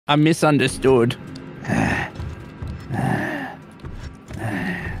I'm misunderstood.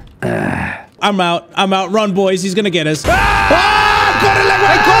 I'm out. Run, boys. He's gonna get us.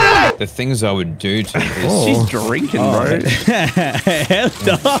 The things I would do to this. She's drinking, bro.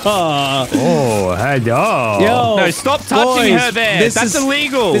 Hello. Oh, hello. Yo, No, stop touching her there. That's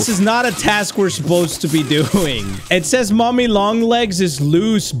illegal. This is not a task we're supposed to be doing. It says Mommy Longlegs is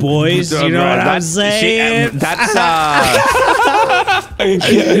loose, boys. You know what I'm saying?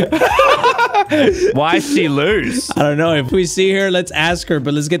 Why is she loose? I don't know. If we see her, let's ask her,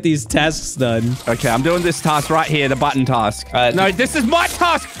 but let's get these tasks done. Okay, I'm doing this task right here, the button task. No, this is my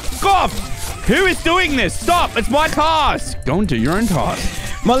task. Go off. Who is doing this? Stop. It's my task. Go and do your own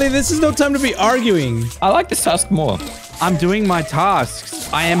task. Molly, this is no time to be arguing. I like this task more. I'm doing my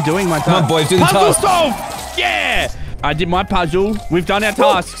tasks. I am doing my task. Come on, boys, do the puzzle task. solve. Yeah. I did my puzzle. We've done our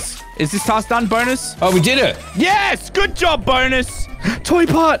tasks. Is this task done, Bonus? Oh, we did it. Yes. Good job, Bonus. Toy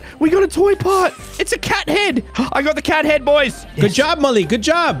part. We got a toy part. It's a cat head. I got the cat head, boys. Yes. Good job, Molly. Good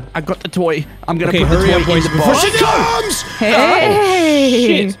job. I got the toy. I'm going to put hurry the toy up, boys, in the before box. she comes. Hey. Oh,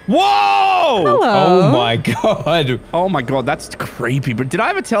 shit. Whoa. Hello. Oh my god. Oh my god, that's creepy. But did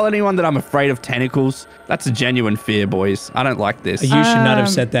I ever tell anyone that I'm afraid of tentacles? That's a genuine fear, boys. I don't like this. You should not have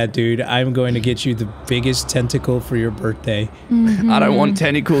said that, dude. I'm going to get you the biggest tentacle for your birthday. I don't want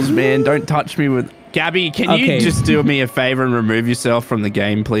tentacles, man. Don't touch me with... Gabby, can you just do me a favor and remove yourself from the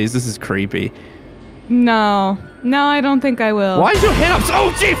game, please? This is creepy. No. No, I don't think I will. Why is your head up? Oh,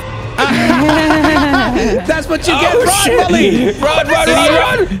 Chief! That's what you get. Run, Molly!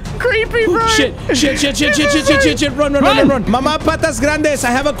 Run! Creepy, bro! Shit! Run! Mama patas grandes,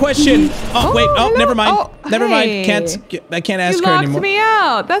 I have a question. Oh, wait. Oh, never mind. Never mind. I can't ask her anymore. You locked me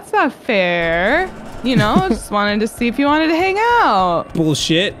out. That's not fair. You know, just wanted to see if you wanted to hang out.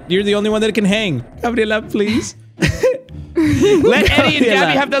 Bullshit. You're the only one that can hang. Gabriela, please. Let Eddie and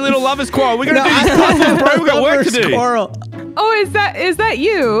Gabby have their little lovers quarrel. We're gonna do this puzzle, bro. We got work to do. Quarrel. Oh, is that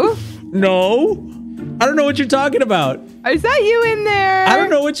you? No. I don't know what you're talking about. Is that you in there? I don't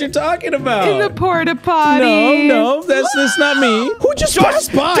know what you're talking about. In the porta potty. No, that's not me. Who just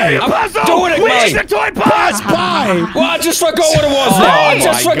passed by? I'm doing it, Where's the toy Pass by. Well, I just forgot what it was now. I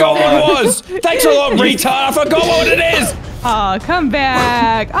just forgot what it was. Thanks a lot, retard. I forgot what it is. Oh, come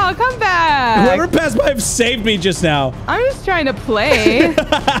back. Oh, come back. Whoever passed by saved me just now. I'm just trying to play.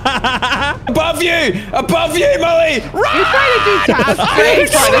 Above you, Molly. Run! You're trying to do tasks right in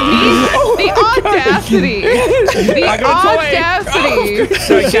front of me. The audacity. The audacity.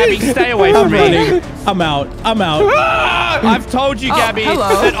 So, Gabby, stay away from me. I'm out. I've told you, Gabby, hello.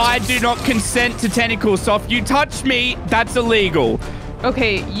 that I do not consent to tentacles. So if you touch me, that's illegal.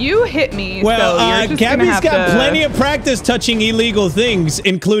 Okay, you hit me. Well, so you're just Gabby's gonna have got plenty of practice touching illegal things,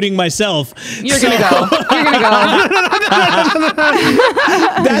 including myself. You're gonna go. You're gonna go.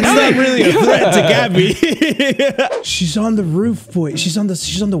 That's not really a threat to Gabby. She's on the roof, boy. She's on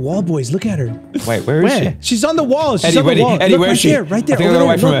the wall, boys. Look at her. Wait, where is she? She's on the wall. She's Eddie, on the wall. Eddie, Look, where is she? Right there. I think I'm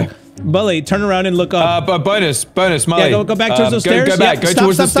away from her. Bully, turn around and look up. Bonus, Molly. Yeah, go back towards those stairs. Go back. Go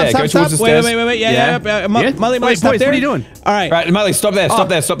towards the stairs. Go towards the stairs. Wait. Yeah. Molly, stop boys, there. what are you doing? All right. Right, Molly, stop there,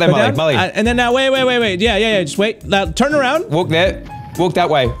 Molly. And then now, wait. Yeah. Just wait. Now, turn around. Walk there. Walk that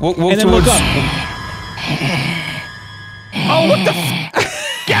way. Walk and then towards. look up. Oh, what the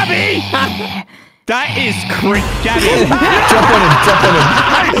Gabby! That is Gabby. Drop on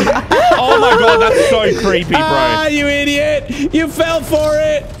him. Oh my god, that's so creepy, bro. Ah, you idiot! You fell for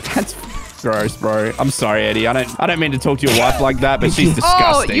it. That's gross, bro. I'm sorry, Eddie. I don't mean to talk to your wife like that, but she's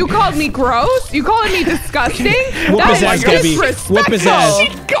disgusting. Oh, you called me gross? You calling me disgusting? Whoop his ass, Gabby. Whoop his ass.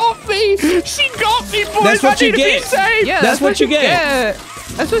 She got me, boys. That's what you get. Yeah, that's what you get.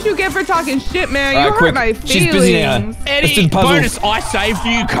 That's what you get for talking shit, man. You hurt quick. my feelings. She's busy now. Eddie, Bonus, I saved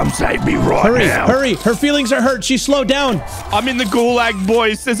you. Come save me right now. Hurry. Her feelings are hurt. She slowed down. I'm in the gulag,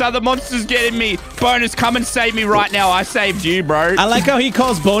 boys. There's other monsters getting me. Bonus, come and save me right now. I saved you, bro. I like how he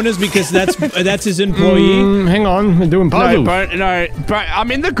calls Bonus because that's his employee. Hang on, we're doing puzzles. No,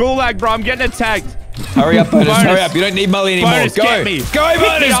 I'm in the gulag, bro. I'm getting attacked. Hurry up, Bonus. Hurry up. You don't need Molly anymore. Bonus, Go. get me. Go,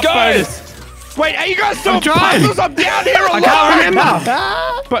 Bonus. Go. Bonus. Wait, are you guys doing puzzles? I'm down here alone. I can't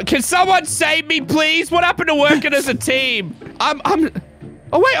remember. But can someone save me, please? What happened to working as a team? Oh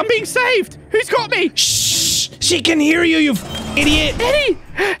wait, I'm being saved. Who's got me? Shh! She can hear you, you idiot! Eddie,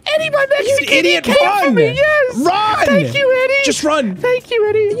 my Mexican idiot! came for me. Yes. Run! Thank you, Eddie. Just run. Thank you,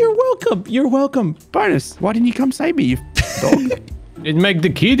 Eddie. You're welcome. Bonus, why didn't you come save me, you dog? It make the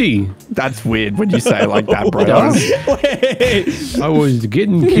kitty. That's weird when you say it like that, bro. Wait. I was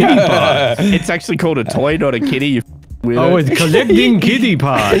getting kitty part. It's actually called a toy, not a kitty. You Oh, it's collecting kitty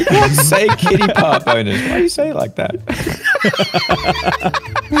parts. Say kitty part bonus. Why do you say it like that?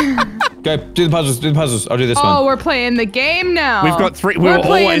 Go, do the puzzles. Do the puzzles. I'll do this one. Oh, we're playing the game now. We've got 3. We were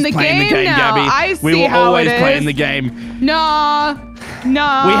always playing the game, now. Gabby. I see we were how always it is. playing the game. Nah. We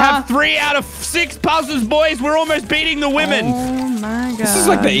have 3 out of 6 puzzles, boys. We're almost beating the women. Oh my god. This is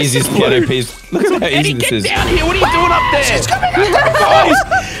like the easiest piano piece. Look at how Eddie, easy this get is. down here. What are you doing up there? She's coming after me, boys.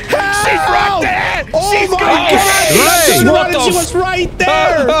 She's right there. She's my going God. She was right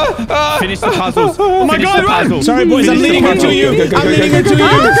there. Finish the puzzles. Oh my God, run. Sorry, boys. I'm leading her to you. I'm leading her to you.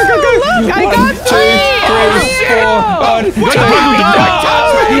 Look, I got 3. 2, 3, 4.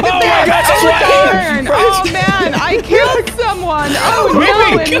 Oh my god, she's right here. Oh man, I killed someone. Oh no,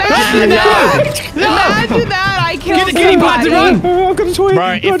 imagine that. Imagine that, I killed somebody.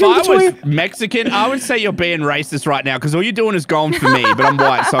 Bro, if I was Mexican, I would say you're being racist right now because all you're doing is going for me, but I'm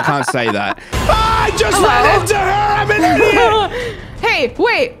white, so I can't say that. I just ran into her. I'm an idiot. Hey,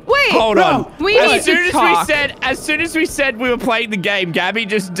 wait. Hold on. We need to talk. As soon as we said we were playing the game, Gabby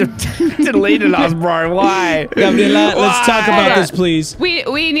just deleted us, bro. Why? Gabriela, let's talk about this, please. We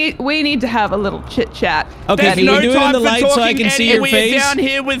need to have a little chit chat. Okay, There's can no you do it in time the for light so I talking, can see Eddie. your face? We're down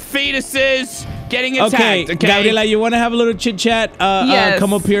here with fetuses getting attacked. Okay, Gabriela, you want to have a little chit chat? Yes.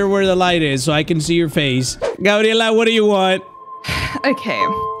 Come up here where the light is so I can see your face. Gabriela, what do you want? Okay,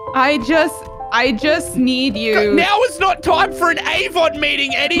 I just need you. Now it's not time for an Avon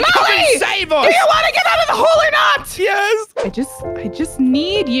meeting, Eddie. Come Molly! and save us. Do you want to get out of the hole or not? Yes. I just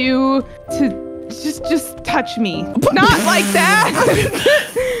need you to just touch me. Not like that.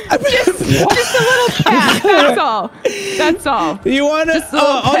 just a little pat. That's all. That's all. You want to? Just a little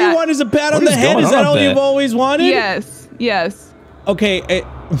All you pat. want is a pat on What the is head? going Is that on all there? you've always wanted? Yes. Yes. Okay.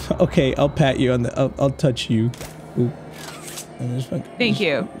 Okay. I'll pat you on the. I'll touch you. Ooh. Thank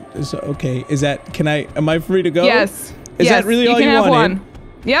you. Okay. Is that? Can I? Am I free to go? Yes. Is that really all you can have wanted? one.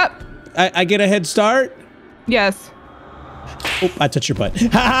 Yep. I get a head start. Yes. Oh, I touched your butt.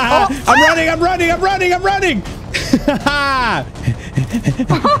 I'm running. I'm running.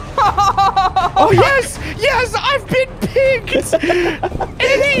 Oh yes, I've been picked.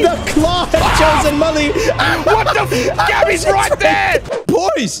 Eddie, The claw has chosen Molly. what the? Gabby's right there.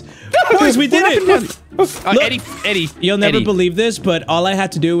 Boys, we did it. Eddie, You'll never Eddie. believe this, but all I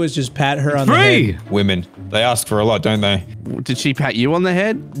had to do was just pat her on the head. Women, they ask for a lot, don't they? Did she pat you on the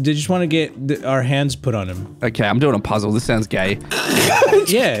head? They just want to get our hands put on him. Okay, I'm doing a puzzle. This sounds gay.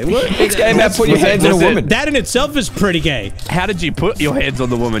 Yeah, It's game about putting your hands on a woman. that in itself is pretty gay. How did you put your hands on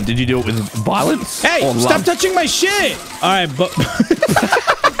the woman? Did you do it with violence? Hey, or stop love? touching my shit. All right, but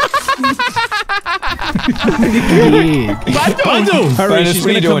Puzzle. hurry, Bonus, she's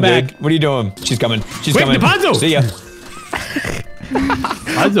what are gonna you come doing, back. dude? What are you doing? She's coming. She's Wait, coming. the puzzle. See ya.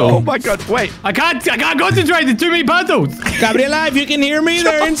 Puzzle. Oh my god, wait. I can't concentrate. There's too many puzzles. Gabriela, if you can hear me,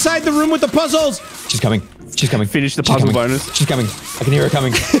 they're inside the room with the puzzles. She's coming. She's coming. Finish the She's puzzle coming. bonus. She's coming. I can hear her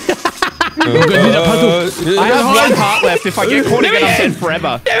coming. I have one heart left. If I get caught again, I'm dead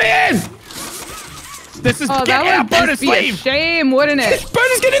forever. Get me in! This is Oh, get that out, would bonus, just be a leave. shame, wouldn't it?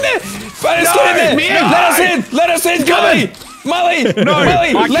 Bonus, get in there! Bonus, No, get in there! me in. Let us in! Let us in! Molly! Molly! No, Molly!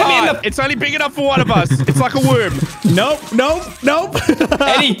 I Let me in can't. It's only big enough for one of us. It's like a worm. Nope.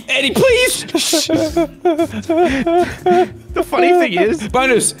 Eddie, please! The funny thing is,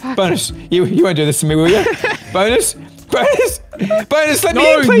 Bonus! You won't do this to me, will you? Bonus! Let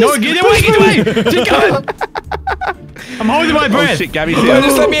me in, please! No, get away! Keep going. I'm holding my oh breath. shit, Gabby's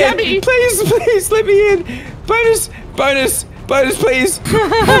Bonus, let me in! Gabby. Please, let me in! Bonus, please! Oh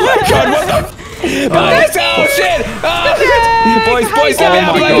my god, what the? Bonus! Oh shit! Boys, let me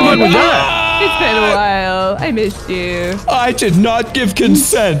out! my Let God. me out. It's been a while. I missed you. I did not give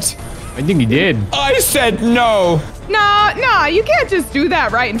consent. I think he did. I said no. No, you can't just do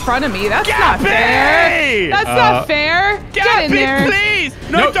that right in front of me. That's not Gabby! fair. That's not fair. Get Gabby, in there. please!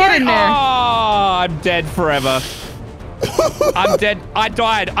 No, Nope, don't! get in there. Oh, I'm dead forever. I'm dead. I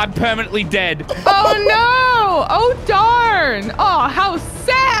died. I'm permanently dead. Oh no! Oh darn! Oh, how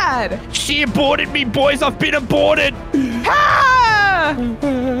sad! She aborted me, boys. I've been aborted. Ah!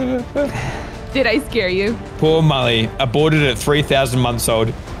 Did I scare you? Poor Molly, aborted at 3,000 months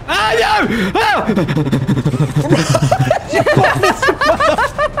old. Ah, no! Ah!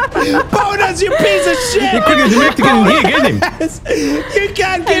 Bonus, you piece of shit. You're quicker than Mexican in here. Get him. You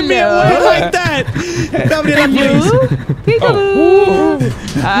can't give me Hello. away like that. Gabriela, please.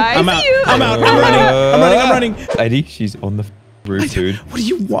 I I'm see out. you. I'm running. Eddie, she's on the roof, dude. What do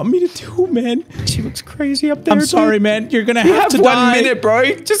you want me to do, man? She looks crazy up there. I'm sorry, man. You're gonna You have have to 1 die. minute,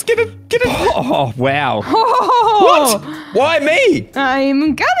 bro. Just get it. Oh, wow. Oh, Why me?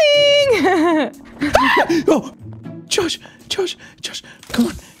 I'm coming. Oh, Josh, come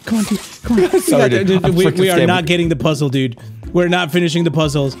on, dude, come on. Sorry, dude. I'm We freaking are scared. not getting the puzzle, dude. We're not finishing the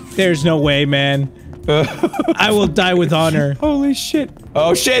puzzles. There's no way, man. I will die with honor. Holy shit.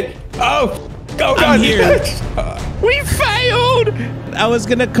 Oh, shit. Oh, God. I'm here. We failed. I was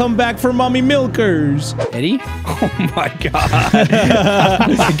gonna come back for Mommy Milkers. Eddie? Oh my god.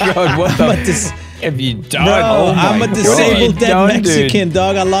 Oh, my God. What the have you done? Bro, Oh my I'm a God. disabled dead Done, Mexican, dude.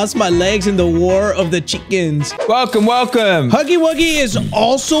 dog. I lost my legs in the war of the chickens. Welcome. Huggy Wuggy is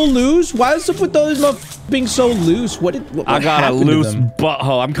also loose? Why is up with those motherfuckers being so loose? What I got a happened to loose them?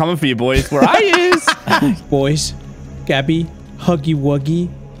 butthole. I'm coming for you, boys. Where are you? Boys, Gabby, Huggy Wuggy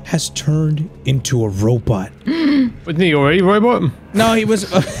has turned into a robot. Wasn't he already robot? No, he was.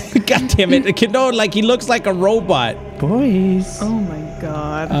 God damn it. No, like he looks like a robot. Boys. Oh my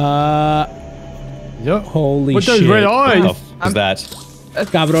god. Yep. Holy With shit. those red eyes. What was that?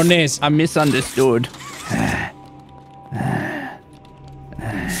 Cabrones. I misunderstood.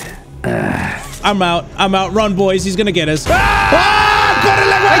 I'm out. Run, boys. He's gonna get us. Ah!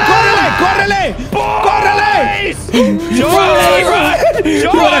 Correle!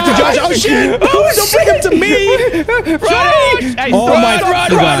 Run after Josh. Oh, shit. Oh, don't bring him to me. Josh! Hey, Oh, my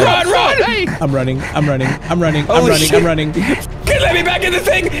Run! Hey! I'm running. Holy shit. Let me back in the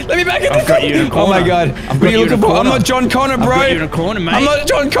thing! Let me back in the I've got thing! you in a Oh my corner. god. I've got What are you you in a looking for? I'm corner. not John Connor, bro! I've got you in a corner, mate. I'm not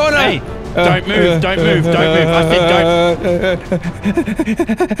John Connor! Hey, don't move. I said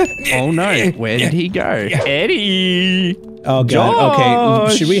don't. Oh no, where did he go? Eddie! Oh, God. Josh.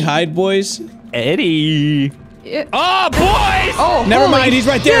 Okay. Should we hide, boys? Eddie! Yeah. Oh, boys! Oh, Never holy mind, he's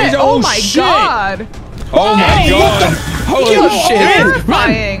right there. shit. He's- oh oh, my shit. god. Oh my god! Holy shit!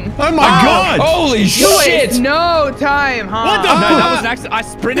 Terrifying. Oh my god! Holy You shit! waste no time, huh? What the? No, that was an accident. I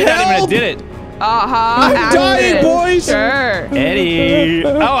sprinted at him and I did it. I'm dying, boys. Sure. Eddie!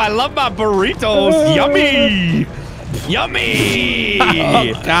 Oh, I love my burritos. Yummy! Yummy!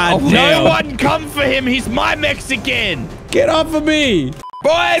 God No damn. one come for him. He's my Mexican. Get off of me.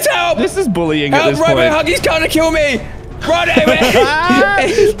 Boys, help! This is bullying at Help, this Robert point. Huggy's trying to kill me! Run, Bro.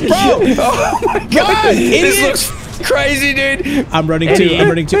 Oh my god! This idiot. looks crazy, dude! I'm running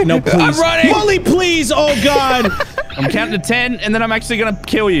Eddie. too. No, please. I'm running. Molly, please. Oh, God. I'm counting to 10, and then I'm actually gonna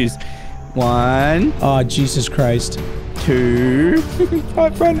kill you. 1, Oh, Jesus Christ. 2,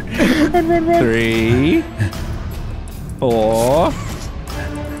 Run. 3, 4,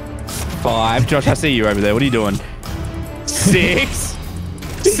 5. Josh, I see you over there. What are you doing? 6,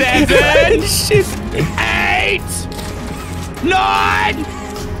 7, 8, 9,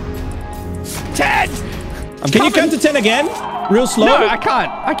 10. Can you count to 10 again? Real slow? No, I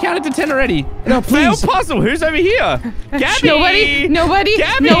can't. I counted to 10 already. No, Fail please. puzzle. Who's over here? Gabby. Nobody.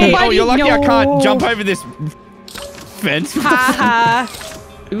 Gabby. Oh, you're lucky I can't jump over this fence. Haha.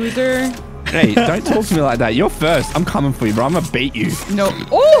 Loser. Hey, don't talk to me like that. You're first. I'm coming for you, bro. I'm gonna beat you. No.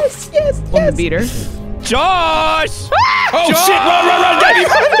 Oh, yes. On the beater. Josh! Oh Josh! shit! Run, Gabby!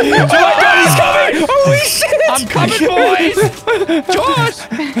 Oh my god, he's coming! Holy shit! I'm coming, boys! Josh!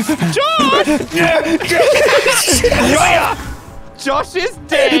 Josh is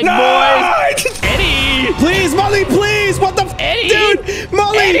dead, boys! Eddie! Please, Molly, please. What the f? Eddie! Dude,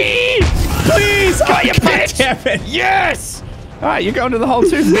 Molly. Eddie! Please. Got you, God bitch! damn it. Yes! Alright, you're going to the hole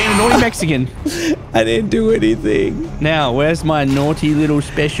too for being a naughty Mexican. I didn't do anything. Now, where's my naughty little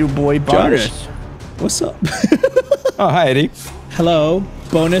special boy bonus? What's up? Oh, hi, Eddie. Hello,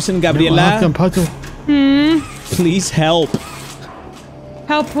 Bonus and Awesome Gabriela. puzzle. Please help.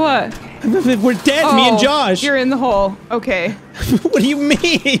 Help what? We're dead, me and Josh. You're in the hole. Okay. What do you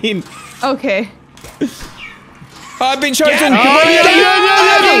mean? Okay. I've been chosen!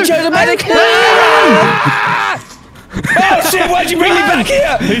 I've been chosen by the Oh shit, why'd you bring me back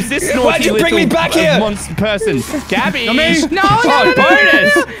here? Who's this naughty Why'd you bring me little, back here? monster person? Gabby! No,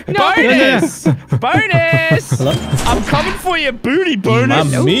 Bonus! Bonus! I'm coming for your booty,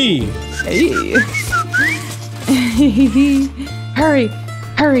 Bonus! Me. Hey. Hurry.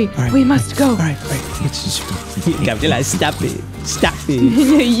 right. We must go. All right. It's just Gabriela, stop it.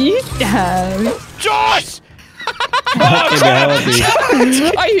 Yeah. Josh! Fucking help me.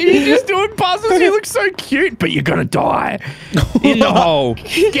 I hear you just doing puzzles. You look so cute, but you're gonna die. In the hole.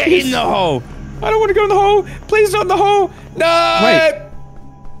 Get in the hole. I don't want to go in the hole. Please not in the hole. No. Wait.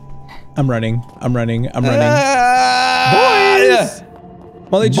 I'm running. Boys.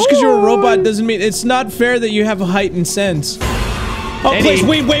 Molly, just because you're a robot doesn't mean it's not fair that you have a heightened sense. Oh, Eddie. please,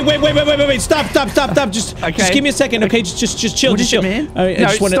 wait. Stop. Just give me a second, okay? Just chill, What just is it, chill. man? All right, I No,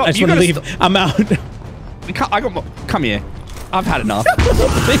 just want stop. to You gotta leave. I'm out. Come here. I've had enough.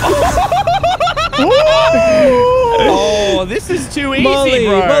 Oh, this is too easy, Molly,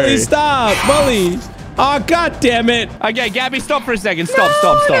 bro. Molly, stop. Molly. Oh, god damn it. Okay, Gabby, stop for a second. Stop.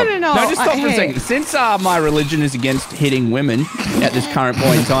 No. No, just stop for a second. Since my religion is against hitting women at this current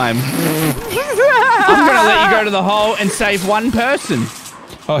point in time, I'm going to let you go to the hole and save one person.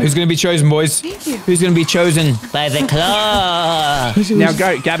 Oh, who's going to be chosen, boys? Thank you. Who's going to be chosen? By the claw. Now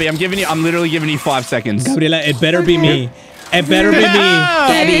go, Gabby. I'm literally giving you 5 seconds. Gabriela, it better be me. It better be me.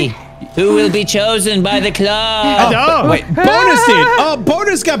 Gabby, who will be chosen by the claw? Oh, wait, Bonus did. Oh,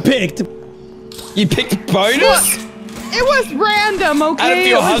 Bonus got picked. You picked Bonus? It was random, okay? Out of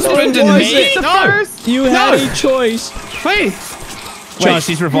your It was husband and just me? the first. You had a choice. Wait,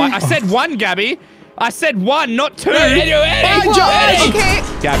 she's revived. I said one, Gabby. I said one, not two. Well, okay.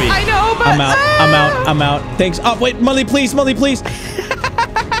 Gabby. I know, but I'm out. Thanks. Oh, wait, Molly, please. Where's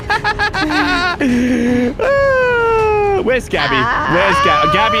Gabby?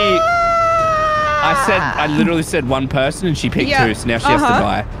 Gabby. I literally said one person and she picked two, so now she has to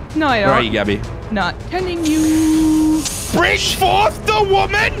die. No, I don't. Where are you, Gabby? Not telling you. Bring forth the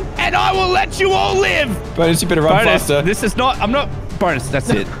woman and I will let you all live. Bonus, you better run faster. This is not, I'm not, Bonus, that's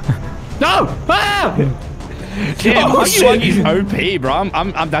it. No! Ah! Damn, Oh, Huggy Wuggy's OP, bro.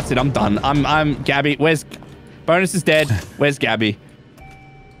 That's it, I'm done. I'm Gabby. Where's, Bonus is dead. Where's Gabby?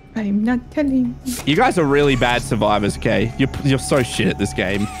 I'm not telling you. You guys are really bad survivors, okay? You're so shit at this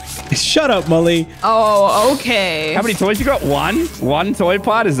game. Shut up, Molly. Oh, okay. How many toys you got? One? One toy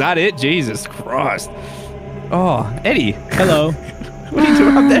part? Is that it? Jesus Christ. Oh, Eddie. Hello. What are you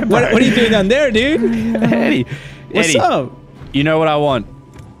doing up there, bro? What are you doing down there, dude? Eddie. What's up? You know what I want?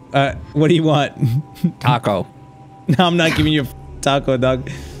 What do you want? Taco. No, I'm not giving you a taco, dog.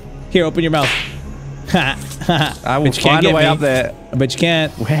 Here, open your mouth. I will find a way up there. I bet you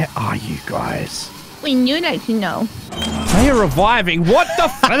can't. Where are you guys? We knew that, you know. They are reviving. What the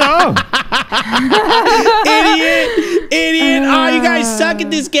Hello? Idiot! Oh, you guys suck at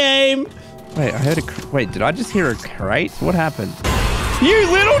this game. Wait, I heard a... Wait, did I just hear a crate? What happened? You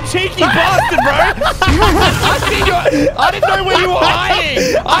little cheeky bastard, bro! I didn't know where you were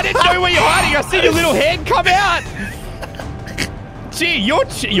hiding! I see your little head come out! Gee, you're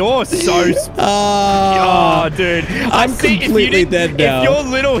so... Oh, dude. I'm completely dead now. If your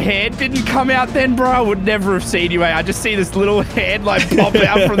little head didn't come out then, bro, I would never have seen you, I just see this little head, like, pop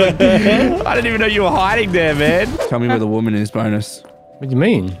out from the... I didn't even know you were hiding there, man. Tell me where the woman is, Bonus. What do you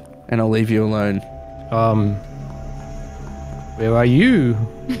mean? And I'll leave you alone. Where are you?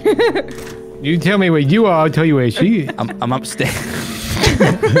 You tell me where you are, I'll tell you where she is. I'm upstairs.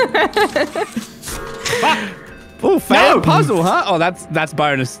 Oh, failed puzzle, huh? Oh, that's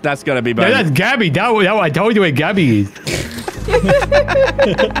Bonus. That's gotta be Bonus. No, that's Gabby. I told you where Gabby is.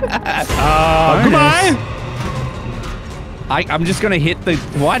 Goodbye. I'm just gonna hit the...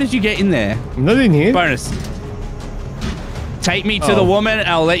 Why did you get in there? Nothing here. Bonus. Take me to the woman and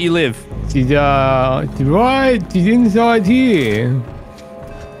I'll let you live. She's she's inside here.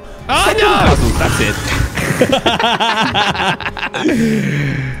 Oh, no! That's it.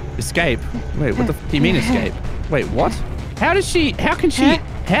 Escape. Wait, what the do you mean escape? Wait, what? How can she,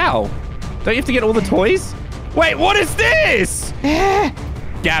 how? Don't you have to get all the toys? Wait, what is this?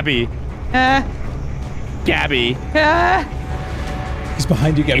 Gabby. Gabby. He's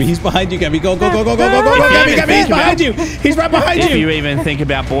behind you, Gabby. He's behind you, Gabby. Go, Gabby. Gabby, he's behind you. He's right behind you. If you even think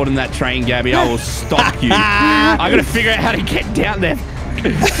about boarding that train, Gabby, I will stop you. I gotta figure out how to get down there.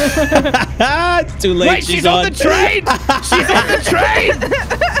 It's too late. Wait, she's on the train. She's on the train.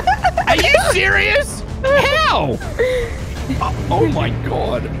 Are you serious? How? Oh my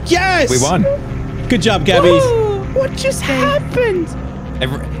god. Yes. We won. Good job, Gabby. What just happened?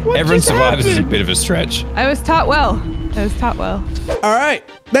 Everyone survives is a bit of a stretch. I was taught well. All right,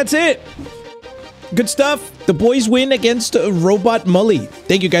 that's it. Good stuff. The boys win against Robot Mully.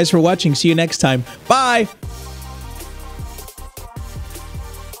 Thank you guys for watching. See you next time. Bye.